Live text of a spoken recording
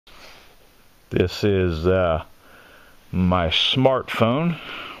This is my smartphone,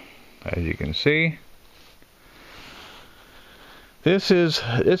 as you can see. This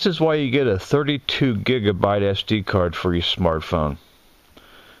is why you get a 32 gigabyte SD card for your smartphone.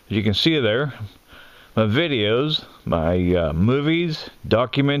 As you can see there, my videos, my movies,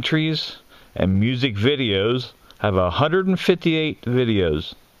 documentaries, and music videos have 158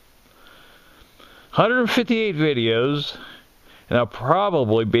 videos. 158 videos, and I'll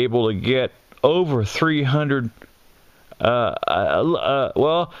probably be able to get over 300,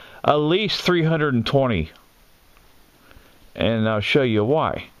 well, at least 320. And I'll show you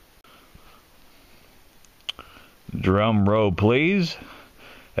why. Drum roll, please.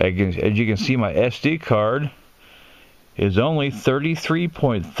 As you can see, my SD card is only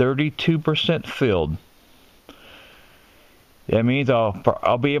 33.32% filled. That means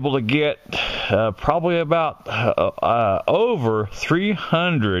I'll be able to get probably about over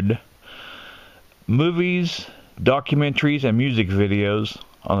 300 movies, documentaries, and music videos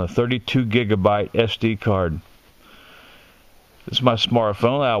on a 32 gigabyte SD card. This is my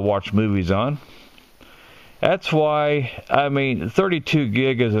smartphone that I watch movies on. That's why, I mean, 32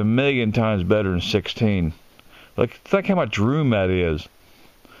 gig is a million times better than 16. Think how much room that is.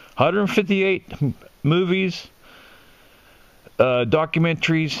 158 movies,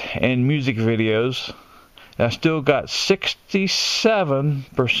 documentaries, and music videos. I still got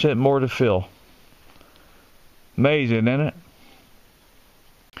 67% more to fill. Amazing, isn't it?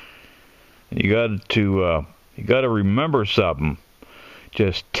 You got to remember something.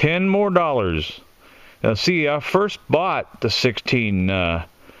 Just $10 more. Now, see, I first bought the 16 gigabyte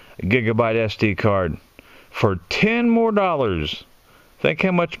SD card for $10 more. Think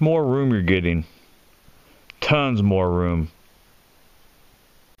how much more room you're getting. Tons more room.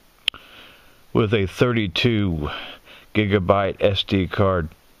 With a 32 gigabyte SD card.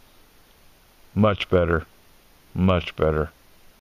 Much better. Much better.